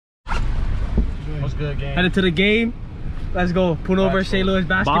What's good, game? Headed to the game. Let's go. Punahou versus St. Louis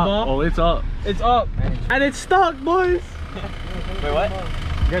basketball. Oh, it's up. It's up. And it's stuck, boys. Wait, what?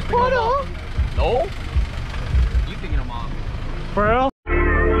 You guys picking them off? No? You picking them off? For real?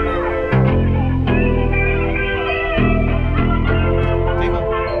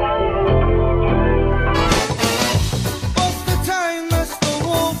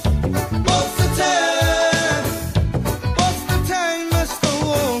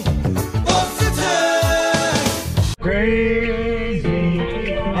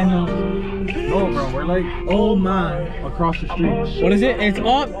 Like, oh my, across the street. What is it? It's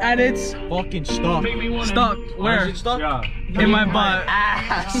up and it's fucking stuck. Stuck. Where? Is it stuck? Yeah. In my butt.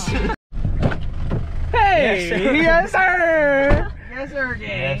 Ass. Hey! Yes, sir! Yes, sir, gang.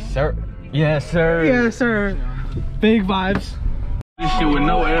 Yes, sir. Yes, sir. Yes, sir. Big vibes. This shit with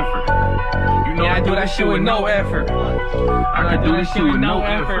no effort. You know, yeah, I do that shit with no effort. I can do this shit with no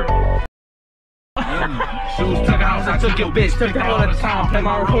effort. Shoes took a house, I took your bitch, took her all the time. Play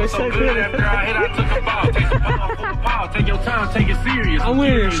my role so good after I hit, I took a ball. Take some power, take your time, take it serious. I'm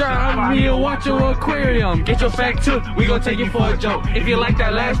winning, sure, I'm here, watch your aquarium. Get your fact too, we gon' take it for a joke. If you like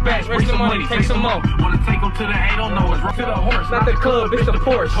that last batch, raise some money, take some more. Wanna take them to the A, don't know, it's to the horse. Not the club, it's the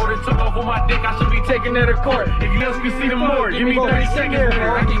Porsche. Hold it took off on my dick, I should be taking that to court. If you else can see the more, give me 30 seconds,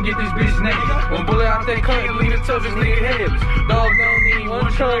 I can get this bitch naked. One bullet out that cut, leave the toughest nigga headless. Dog don't need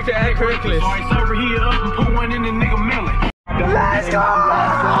one trunk to act reckless. Sorry, server here up and put one in the nigga melon. Let's go!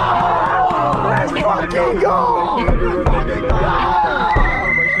 Let's fucking go!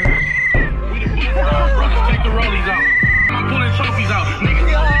 Take the rollies out. I'm pulling trophies out. Nigga.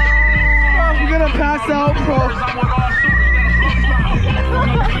 We're gonna pass out, bro.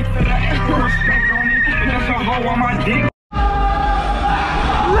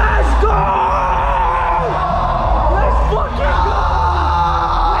 Let's go! Let's fucking go!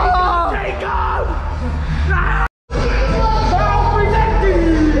 Take off!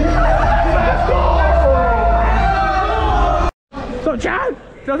 So Chad,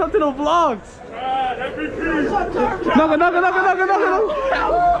 say something to the vlogs. No.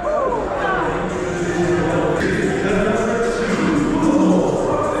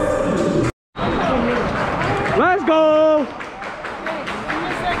 Let's go.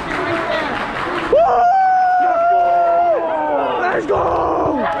 Woo! Let's go.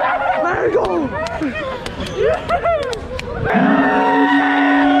 Let's go.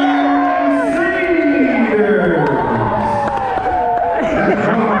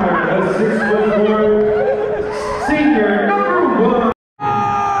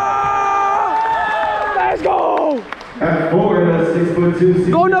 At 4, that's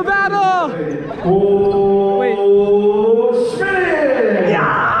 6'2". Go Nevada! Wait. Spin!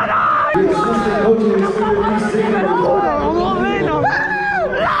 Yeah!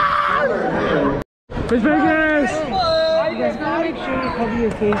 Miss Vegas! You guys gotta make sure you cover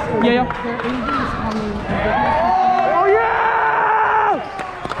your face. Yeah. Their agent is coming. Oh yeah!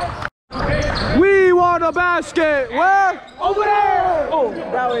 We want a basket. Where? Over there! Oh,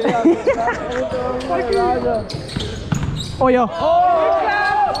 that way, yeah. Oh, yo.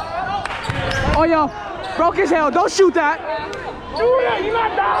 Oh, yo. Broke his hell. Don't shoot that. Shoot it. You're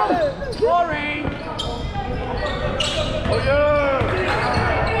not down. Scoring. Oh, yeah.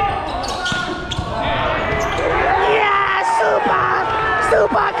 Yeah,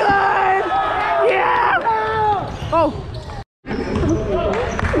 super good. Yeah. Oh.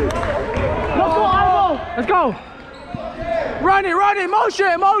 Let's go. Run it.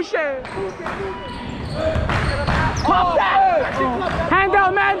 Motion. Pop that! Hand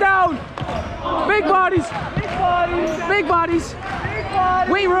down, man down! Big bodies!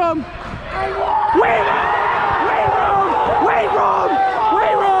 Weight room! Weight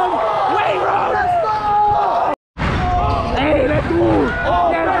room! Hey, let's go!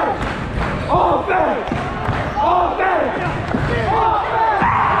 All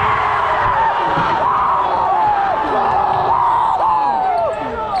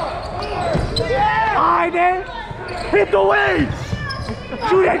day! Hit the weights!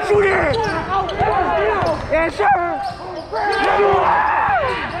 Shoot it! Yes, sir!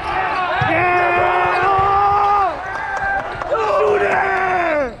 Yeah! Shoot it!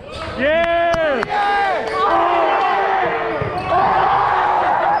 Yeah!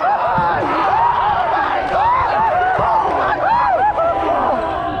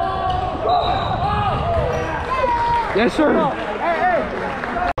 Yes, sir!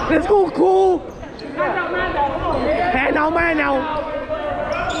 Let's go, cool! Man now.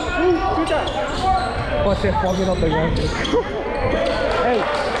 What's it fogging up again? Hey.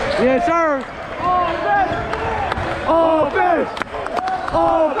 Yes, sir. Offense.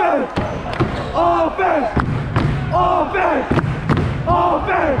 Offense! Offense!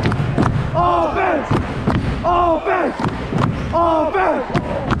 Offense! Offense! Offense! Offense!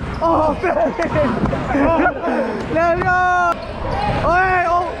 Offense! Let's go! Hey!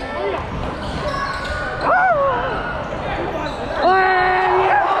 Oh!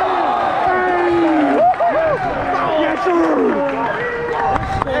 Yes, sir!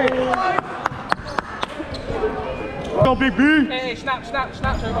 Go, Big B! Hey, snap, snap,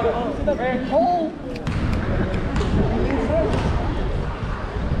 snap, everybody. Hold!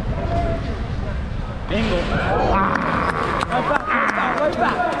 Bingo. Right back, right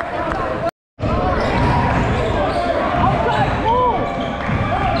back. Outside, move!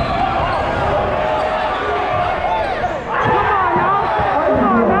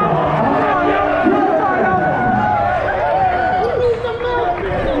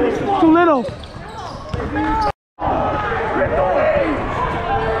 Too little.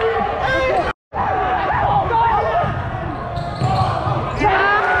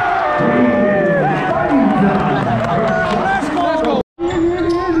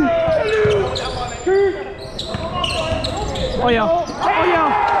 Oh yeah. Oh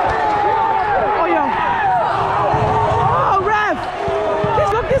yeah. Oh yeah. Oh, ref!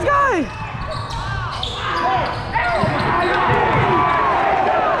 Look this guy!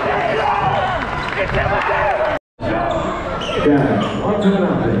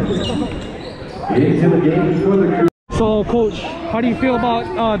 So, coach, how do you feel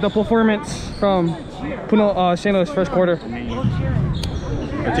about the performance from Punahou, St. Louis first quarter?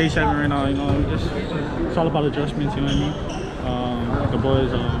 It's 8-7 right now, you know, it's all about adjustments, you know what I mean? The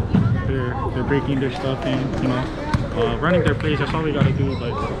boys, they're breaking their stuff in, you know, running their plays, that's all we gotta do,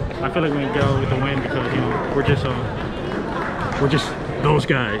 but I feel like we can get out with the win because, you know, we're just those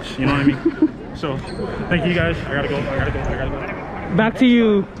guys, you know what I mean? So, thank you guys, I gotta go. Back to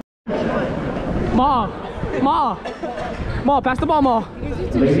you. Ma, pass the ball, Ma.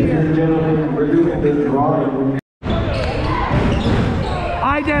 Ladies and gentlemen, we're doing this drawing.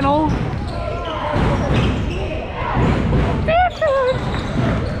 Hi, Daniel.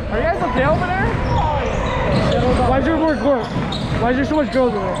 Are you guys okay over there? Why's there more girls? Why is there so much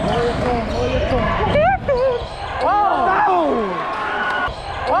girls over there?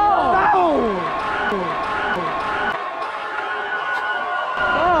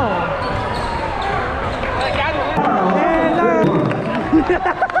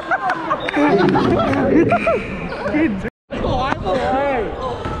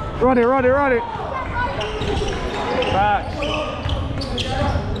 Run it. Back.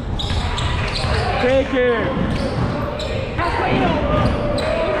 Take it.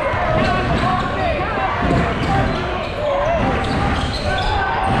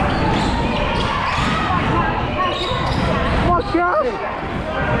 Watch out.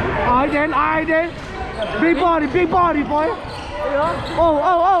 I did. Big body, boy.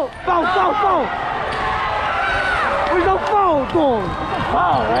 Oh. Foul. Where's the foul, dog?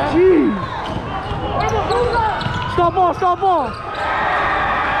 Foul, man. Jeez. Stop ball.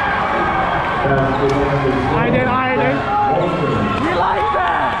 I did. We like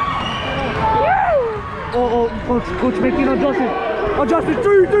that. Yeah. Oh, coach making adjustment.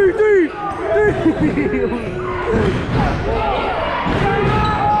 3.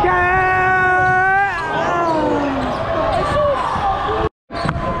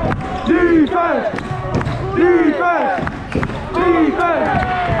 Defense.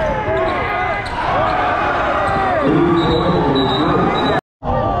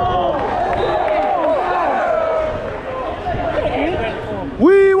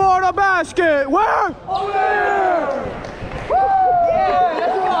 We want a basket. Where? Over there. Yeah,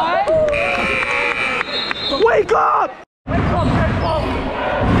 that's right. Wake up!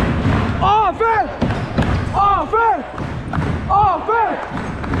 Offense!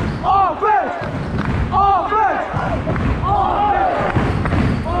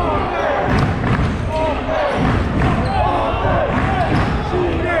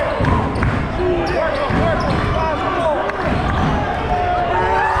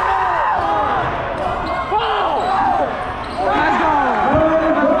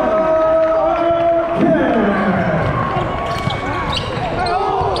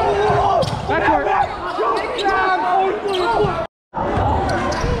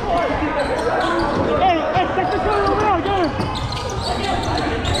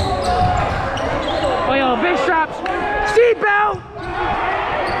 Seatbelt!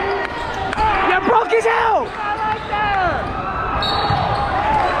 You broke his hell!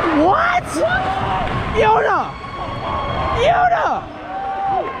 What? Yoda!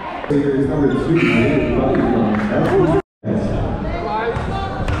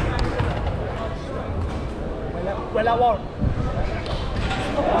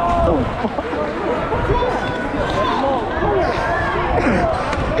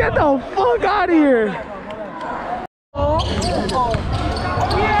 Get the fuck out of here!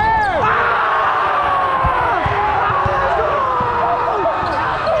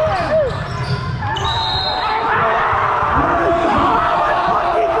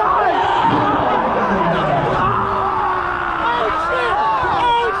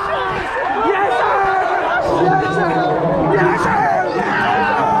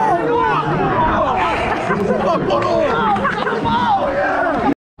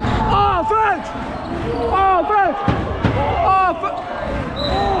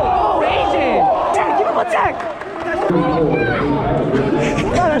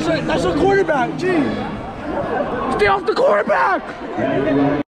 That's a quarterback, jeez. Stay off the quarterback!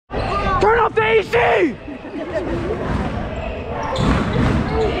 Turn off the AC!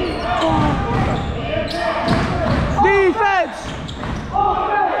 Defense!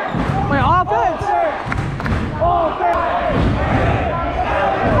 Wait, offense!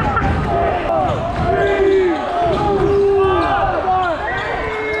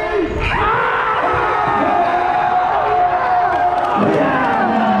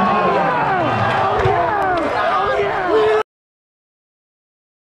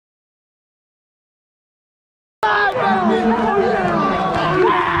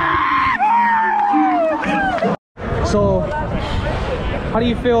 So, how do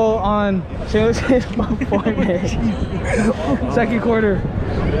you feel on St. Louis's performance? Second quarter.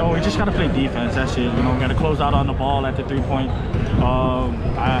 You know, we just gotta play defense. That's it. You know, we gotta close out on the ball at the 3-point,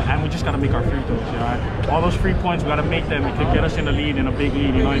 and we just gotta make our free throws. You know, all those free points, we gotta make them. It could get us in the lead, in a big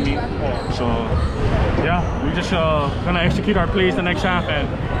lead. You know what I mean? So, yeah, we just gonna execute our plays the next half and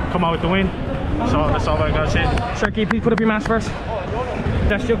come out with the win. So that's all I gotta say. Sharky, please put up your mask first.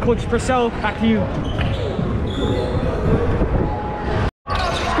 That's your coach Purcell. Back to you.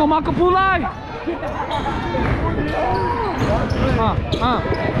 Let's go, Makapulai!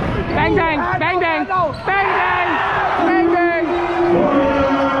 Bang bang! Bang bang! Bang bang! Bang bang!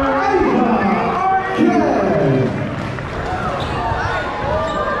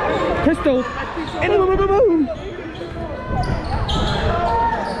 Pistol!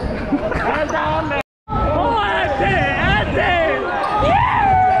 Hands down there! Oh, Ante! Ante! Yeah!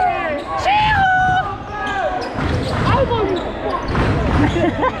 Chill!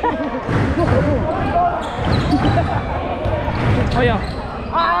 Oh yeah.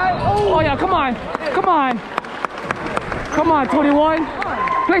 Oh yeah, come on. Come on. Come on, 21.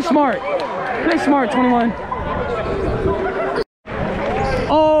 Play smart. Play smart, 21.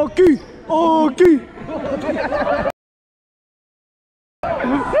 Okay. Okay.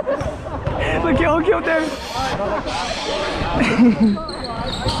 Look at Oki up there.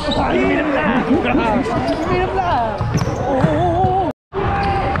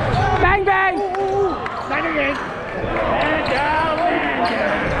 Bang bang.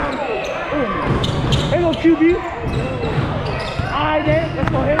 Hey, go QB. Alright, let's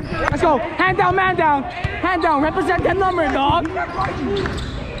go him. Let's go. Hand down, man down. Hand down. Represent that number, dog.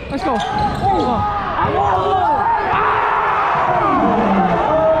 Let's go.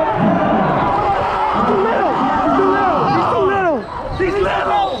 He's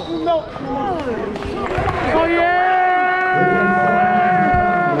little. No. Oh yeah.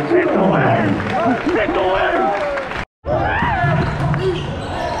 Get the win. Get the win.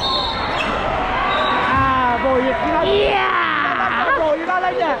 Boy, you're not, yeah. Bro, you're not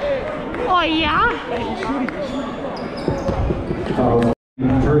like that. Oh yeah.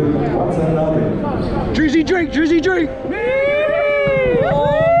 What's another? Jersey Drake. Jersey Drake.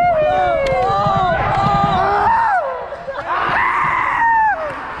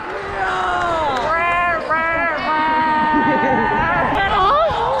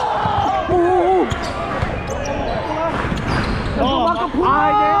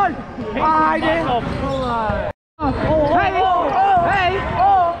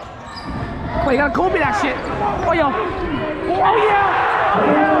 Wait, you gotta Kobe that shit. Oh yo. Oh yeah.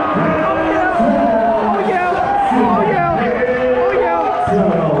 Oh yeah. Oh yeah.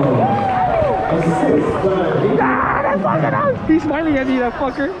 Ah, that's fucking out. He's smiling at me, that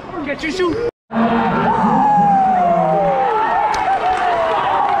fucker. Get your shoe.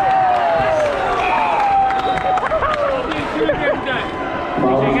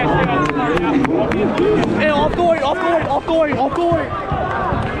 Hey, off going.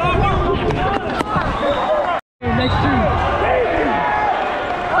 Next two.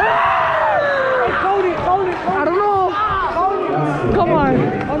 I don't know. Come on.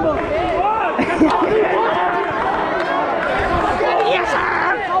 Yes, sir.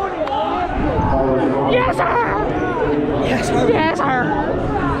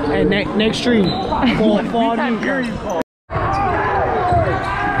 Hey, next stream. Fall new.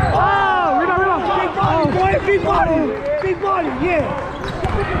 Big body, yeah.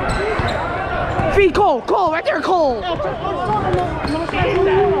 Feed Cole, right there, Cole.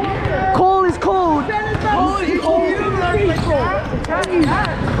 Cole is cold. Cole is cold.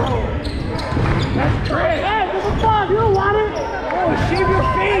 That's great. Hey, what the fuck? You don't want it? Oh, shave your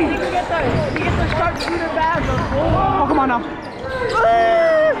face. You get the sharpshooter bag. Oh, come on now.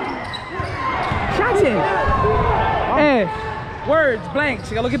 Jackson. Hey, words, blanks.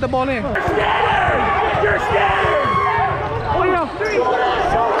 You gotta look at the ball in. You're scared! Oh, yeah.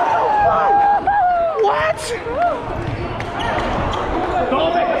 What?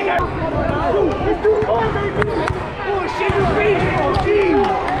 Don't make it. It's too far, baby. Oh, shit, your face. Oh, jeez.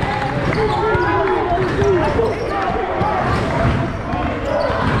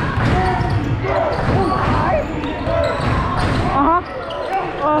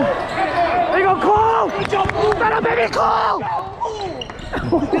 There you go, Cole! Better, baby, Cole!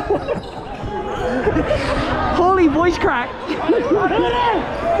 Holy voice crack! Bang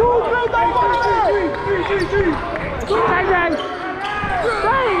bang!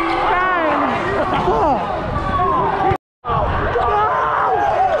 Bang bang! Oh.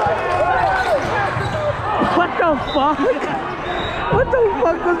 What the fuck? What the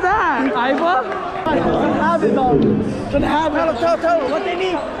fuck was that? Iva? Shouldn't have it though. Shouldn't have it. Tell them what they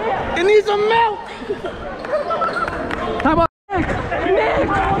need. It needs some milk. How about Nick?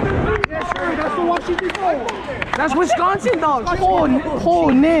 That's the Washington goal. That's Wisconsin, dog. Oh,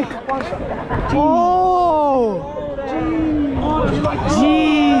 Nick. Oh.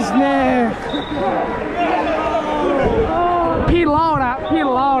 Jeez, Nick. Pilota.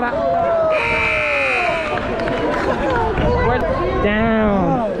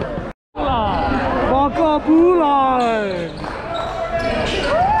 Down. Baka Bulai.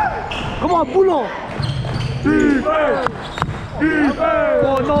 Come on, Bulo. Defense.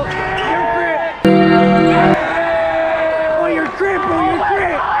 Oh, no.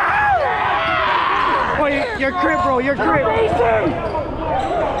 Your grip, bro. Your grip.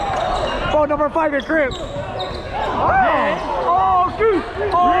 Bro, number 5, your grip.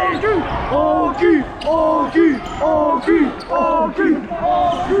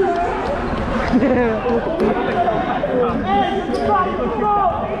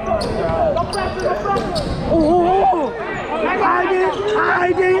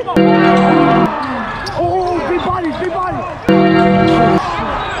 I did. Oh, big body.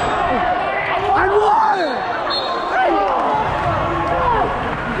 And what?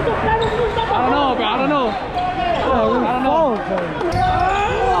 I don't know, bro. I don't know.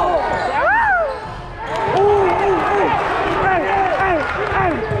 Hey.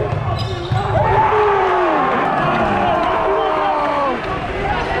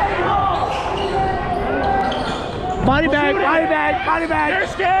 Body bag. They're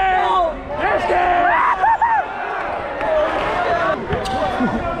scared.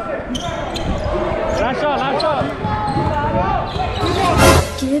 Last shot.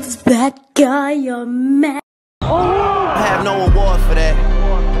 Give that guy a man. I have no award for that.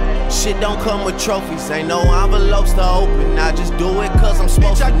 Shit don't come with trophies. Ain't no envelopes to open. I just do it cause I'm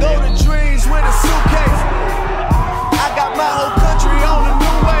supposed to. Bitch, I go to dreams with a suitcase. I got my whole country on a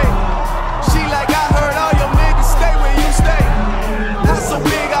new way. She like, I heard all your niggas stay where you stay. Not so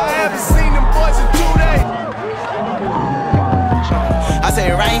big, I haven't seen them boys in 2 days. I say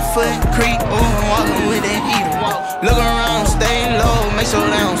right foot creep, ooh, walking with that heater. Look around, stay low, make sure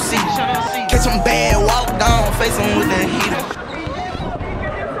they don't see. Catch them bad, walk down, face them with that heater.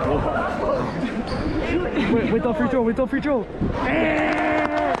 Wait till free throw.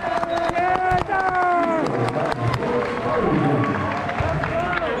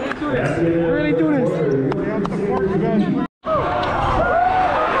 Really do this.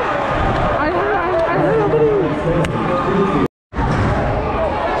 I heard of it.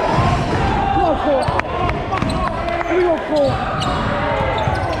 Come on, Cole. Here we go, Cole.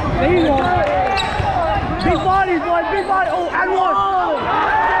 There you go. Big body, boy. Big body. Oh, and one.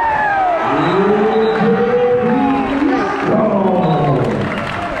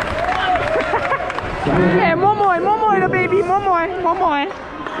 Hey, more baby, more.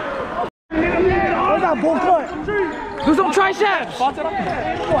 What's that bull cut? Do some triceps. Oh,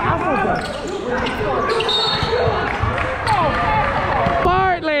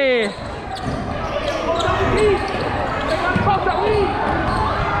 Bartley.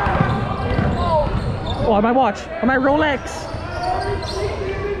 Oh, my watch, my Rolex.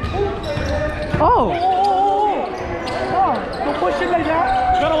 Oh, don't push it like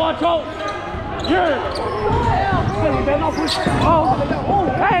that. You gotta watch out. Yeah. Oh,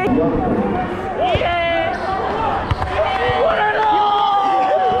 hey! Yeah! What are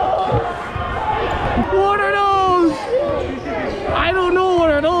those? What are those? I don't know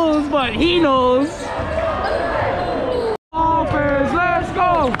what are those, but he knows. Offense, let's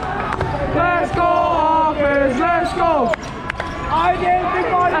go! Let's go, offense, let's go!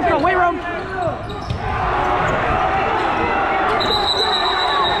 Let's go, weight room!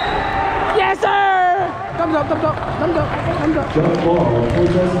 Yes, sir! Thumbs up, thumbs up, thumbs up, thumbs up. Jump ball,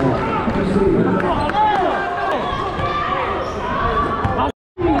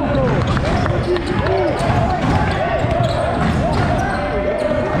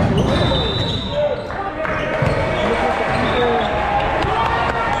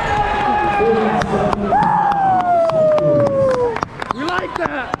 We like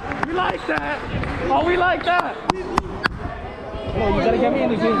that! We like that! Oh, we like that! Oh, you gotta get me in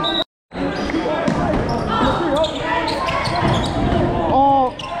the game.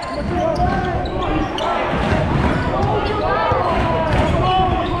 Oh.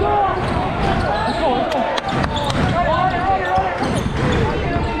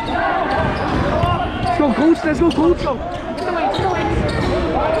 Let's go, coach. Let's go, coach.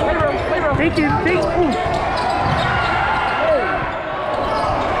 Take it, take it.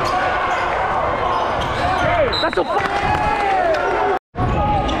 That's a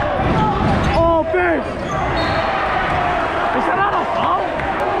oh, fish! Is that not a foul?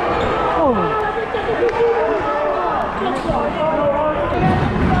 Oh.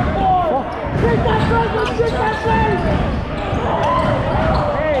 Take that front, take that front!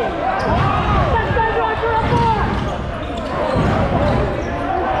 Hey! That's that Roger up on!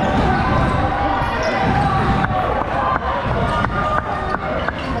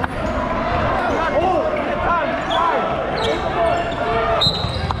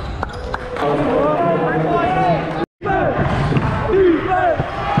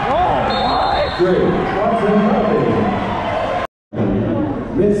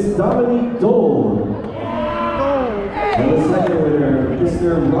 Miss Dominique Dole. And the second winner, Mr.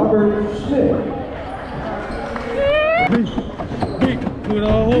 Robert Schmidt. Beat,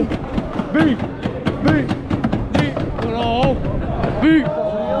 Punahou. Beat, Punahou. Beat.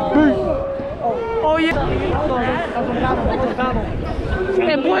 Oh yeah.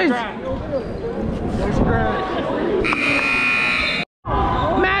 Hey boys.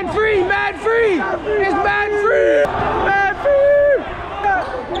 Man free. It's man free.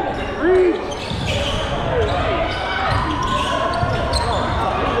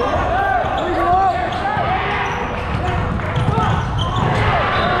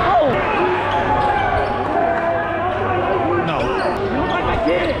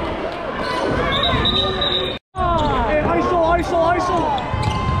 ISO.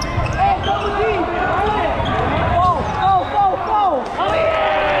 Hey, double D. Go. Oh, yeah.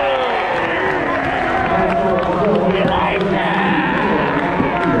 Like that.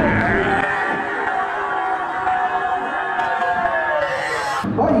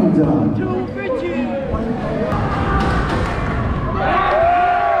 Are you done? 2 for 2.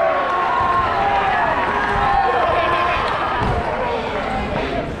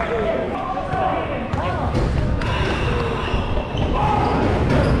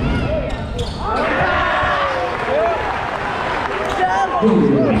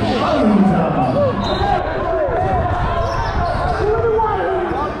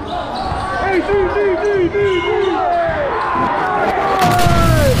 Hey, D.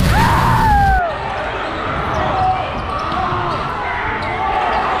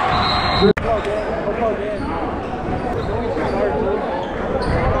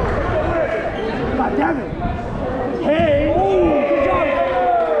 God damn it. Hey. Good job.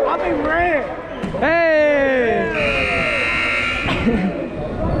 I'm in red. Hey.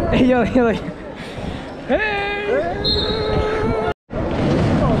 Hey, yo. Hey.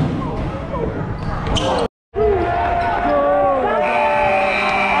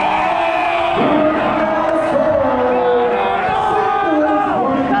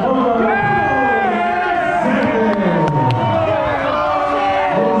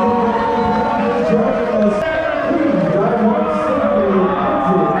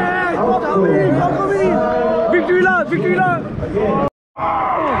 Victory lap. Let's go.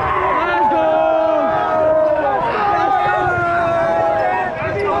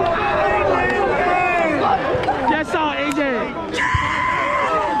 Yes, sir, AJ.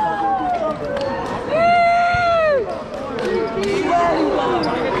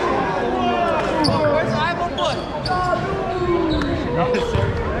 Where's the iPhone boy?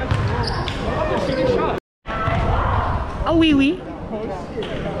 Oh, wee wee.